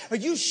says that? Are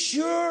you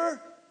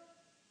sure?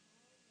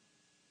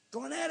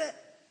 Going at it.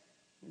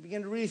 You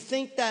begin to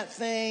rethink that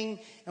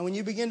thing. And when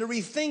you begin to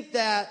rethink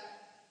that,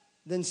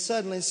 then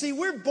suddenly, see,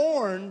 we're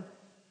born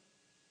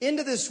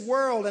into this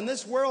world, and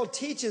this world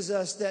teaches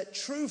us that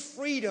true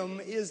freedom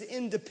is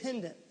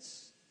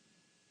independence.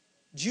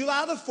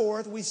 July the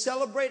 4th, we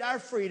celebrate our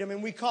freedom,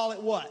 and we call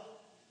it what?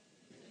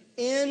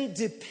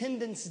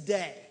 Independence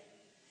Day.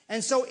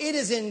 And so it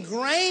is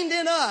ingrained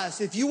in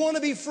us, if you want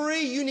to be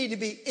free, you need to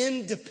be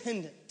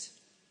independent.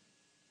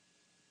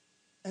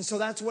 And so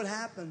that's what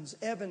happens.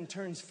 Evan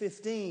turns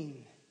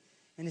 15,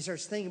 and he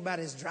starts thinking about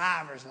his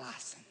driver's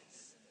license.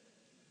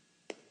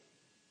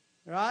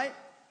 Right?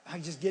 I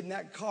can just get in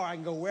that car. I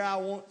can go where I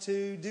want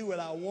to, do what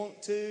I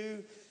want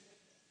to.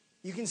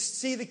 You can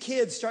see the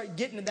kids start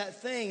getting to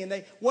that thing,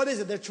 and what is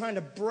it? They're trying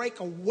to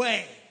break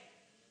away.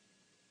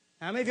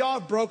 How many of y'all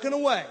have broken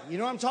away? You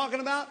know what I'm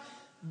talking about?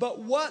 But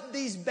what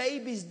these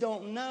babies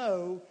don't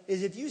know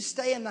is if you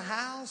stay in the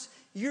house,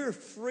 you're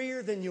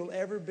freer than you'll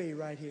ever be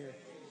right here.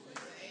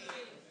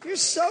 You're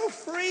so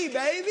free,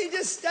 baby.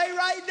 Just stay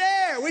right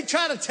there. We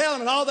try to tell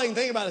them, and all they can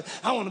think about is,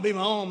 I want to be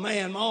my own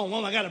man, my own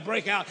woman. I got to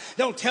break out.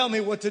 Don't tell me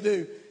what to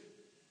do.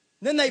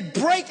 Then they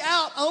break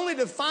out only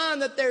to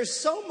find that there's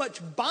so much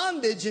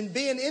bondage in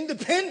being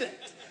independent.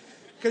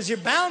 Because you're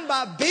bound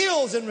by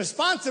bills and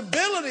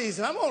responsibilities.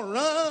 And I'm going to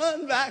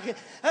run back.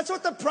 That's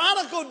what the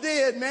prodigal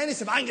did, man. He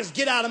said, I can just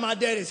get out of my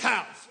daddy's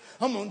house.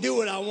 I'm going to do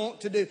what I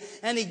want to do.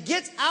 And he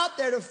gets out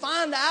there to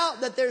find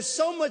out that there's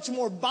so much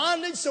more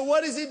bondage. So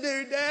what does he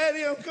do?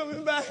 Daddy, I'm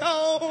coming back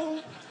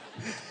home.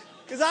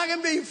 Because I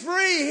can be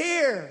free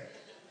here.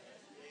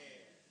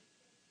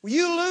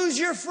 You lose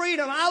your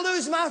freedom. I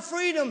lose my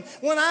freedom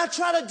when I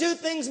try to do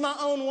things my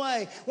own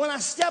way. When I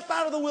step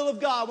out of the will of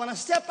God. When I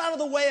step out of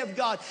the way of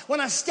God. When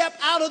I step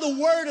out of the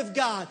Word of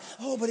God.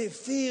 Oh, but it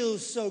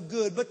feels so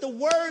good. But the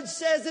Word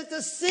says it's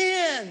a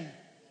sin.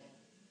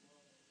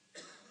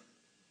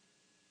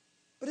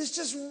 But it's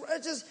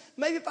just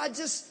maybe if I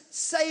just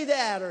say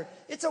that, or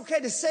it's okay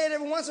to say it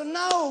every once in a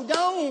while. No,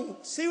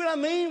 don't. See what I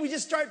mean? We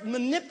just start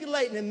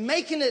manipulating and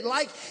making it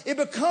like it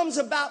becomes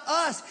about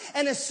us.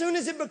 And as soon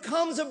as it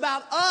becomes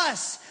about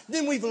us,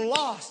 then we've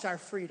lost our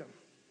freedom.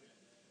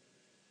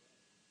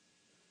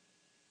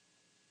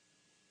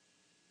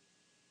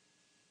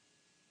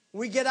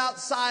 We get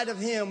outside of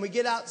Him. We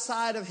get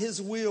outside of His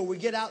will. We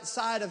get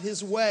outside of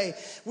His way.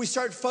 We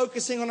start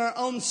focusing on our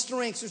own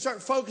strengths. We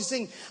start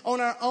focusing on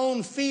our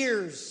own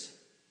fears.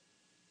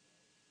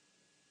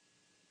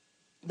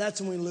 That's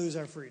when we lose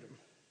our freedom.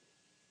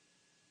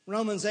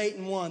 Romans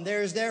 8:1.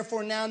 There is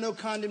therefore now no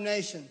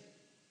condemnation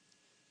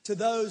to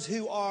those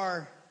who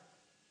are,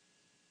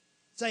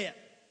 say it.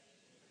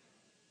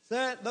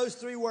 Say it, those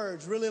three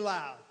words really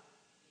loud.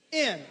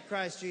 In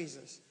Christ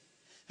Jesus.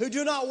 Who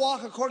do not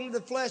walk according to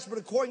the flesh, but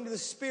according to the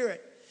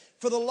Spirit.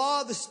 For the law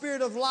of the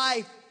Spirit of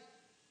life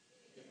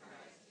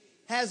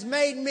has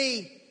made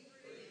me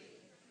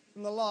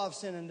from the law of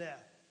sin and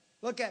death.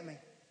 Look at me.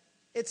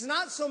 It's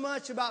not so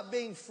much about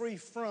being free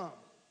from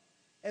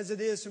as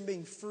it is from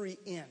being free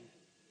in.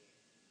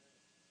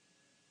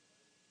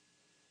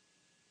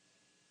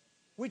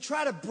 We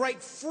try to break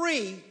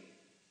free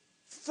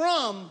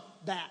from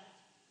that.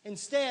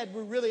 Instead,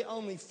 we're really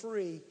only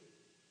free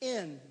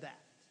in that.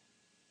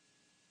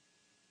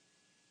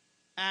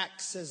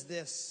 Acts says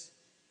this,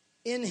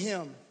 in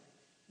Him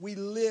we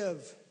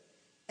live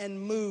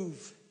and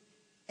move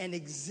and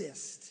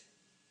exist.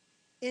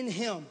 In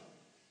Him,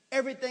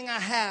 everything I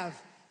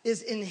have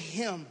is in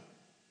Him.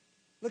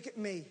 Look at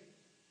me.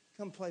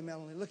 Come play,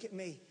 Melanie. Look at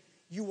me.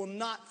 You will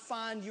not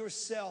find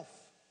yourself.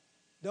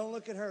 Don't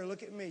look at her.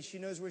 Look at me. She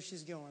knows where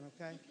she's going,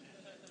 okay?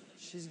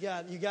 She's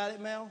got it. You got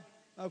it, Mel?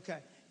 Okay.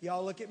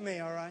 Y'all look at me,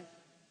 all right?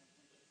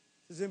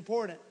 This is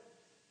important.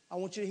 I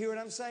want you to hear what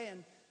I'm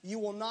saying. you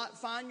will not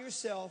find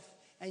yourself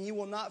and you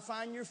will not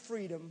find your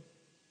freedom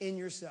in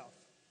yourself.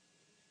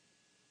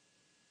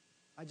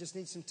 I just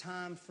need some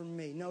time for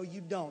me. No,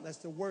 you don't. That's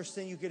the worst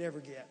thing you could ever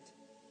get.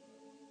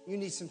 You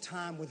need some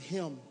time with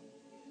Him.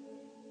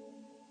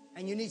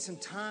 And you need some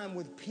time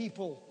with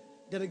people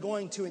that are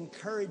going to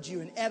encourage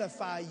you and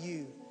edify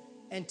you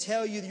and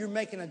tell you that you're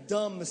making a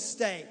dumb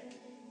mistake.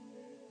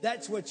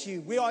 That's what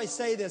we always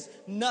say this,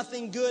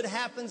 nothing good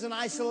happens in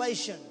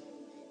isolation.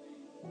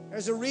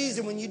 There's a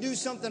reason when you do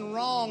something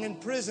wrong in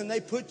prison, they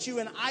put you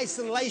in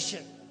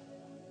isolation.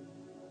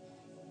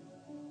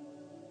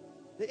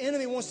 The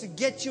enemy wants to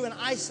get you in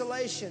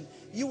isolation.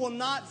 You will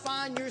not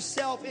find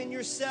yourself in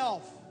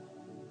yourself.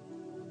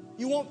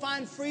 You won't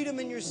find freedom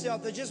in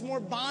yourself. There's just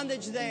more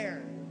bondage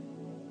there.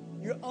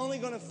 You're only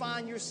going to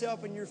find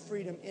yourself and your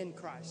freedom in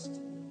Christ.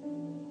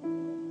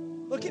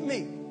 Look at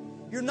me.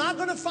 You're not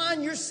going to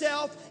find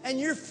yourself and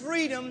your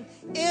freedom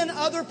in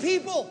other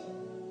people.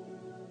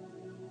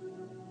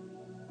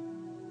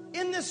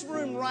 In this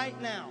room right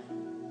now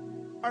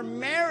are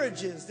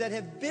marriages that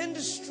have been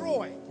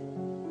destroyed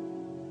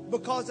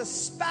because a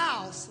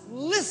spouse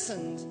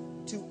listened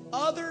to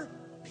other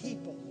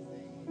people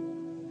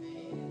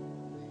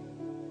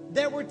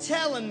that were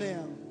telling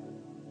them,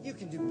 you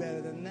can do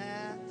better than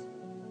that.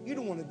 You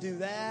don't want to do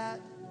that.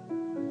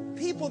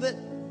 People that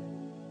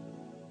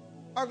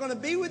are going to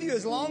be with you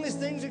as long as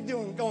things are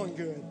going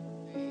good.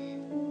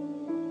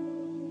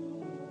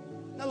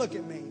 Now look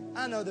at me.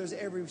 I know there's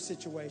every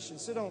situation,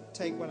 so don't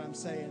take what I'm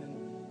saying.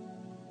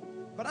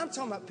 But I'm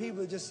talking about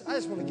people that I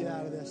just want to get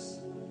out of this.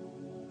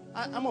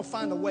 I'm going to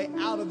find a way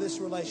out of this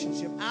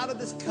relationship, out of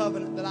this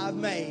covenant that I've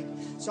made.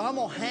 So I'm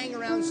going to hang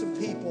around some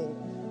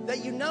people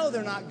that you know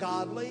they're not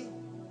godly.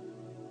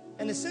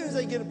 And as soon as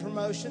they get a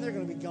promotion, they're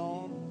going to be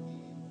gone.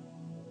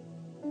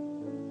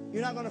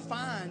 You're not going to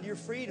find your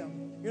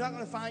freedom. You're not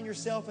going to find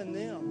yourself in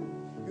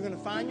them. You're going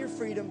to find your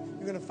freedom.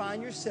 You're going to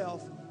find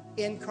yourself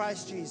in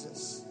Christ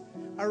Jesus.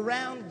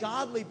 Around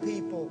godly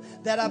people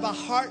that have a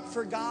heart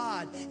for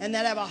God and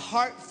that have a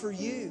heart for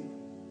you.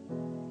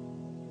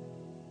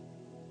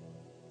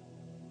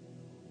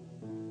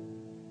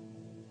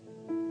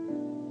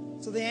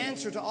 So the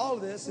answer to all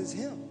of this is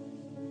Him.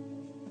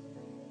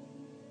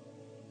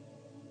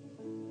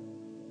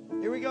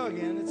 Here we go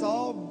again. It's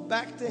all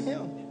back to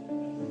Him.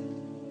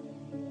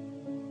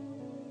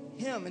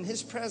 Him and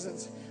His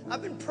presence.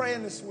 I've been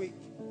praying this week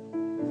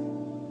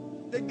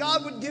that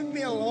God would give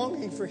me a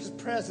longing for His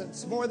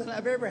presence more than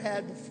I've ever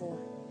had before.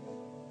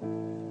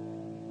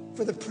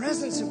 For the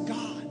presence of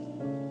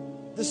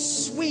God. The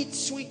sweet,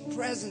 sweet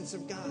presence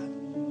of God.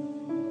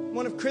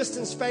 One of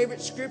Kristen's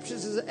favorite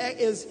scriptures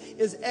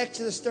is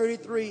Exodus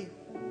 33.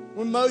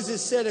 When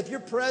Moses said, if your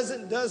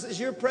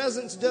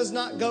presence does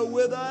not go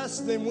with us,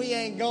 then we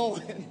ain't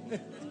going.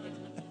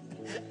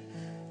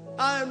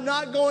 I am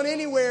not going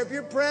anywhere if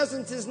your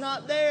presence is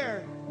not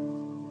there.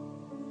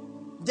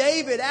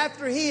 David,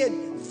 after he had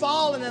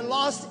fallen and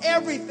lost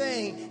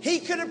everything, he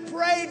could have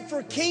prayed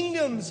for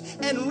kingdoms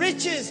and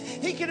riches.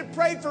 He could have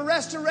prayed for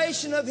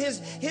restoration of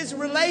his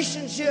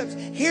relationships.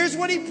 Here's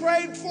what he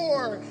prayed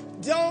for.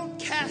 Don't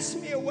cast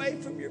me away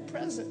from your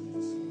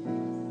presence.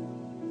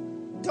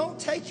 Don't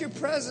take your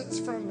presence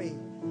from me.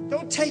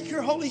 Don't take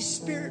your Holy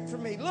Spirit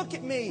from me. Look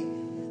at me.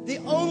 The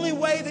only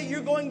way that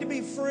you're going to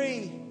be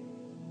free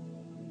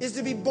is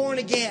to be born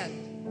again.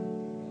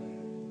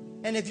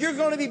 And if you're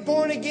going to be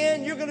born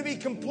again, you're going to be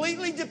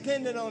completely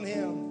dependent on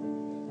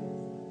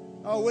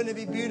Him. Oh, wouldn't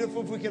it be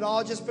beautiful if we could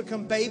all just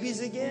become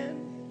babies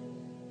again?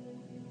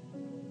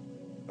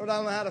 Lord, I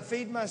don't know how to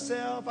feed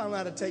myself. I don't know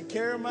how to take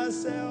care of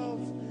myself.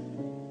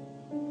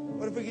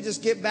 What if we could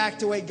just get back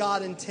to the way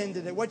God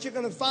intended it? What you're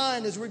going to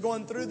find as we're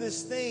going through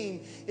this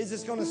theme is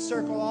it's going to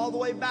circle all the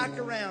way back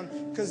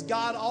around, because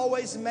God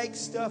always makes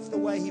stuff the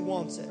way He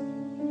wants it.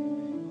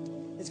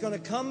 It's going to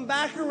come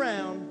back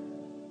around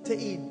to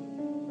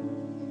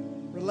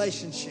Eden.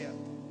 Relationship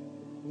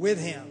with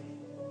Him.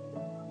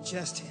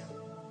 Just Him.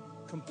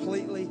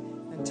 Completely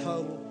and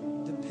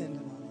total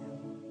dependent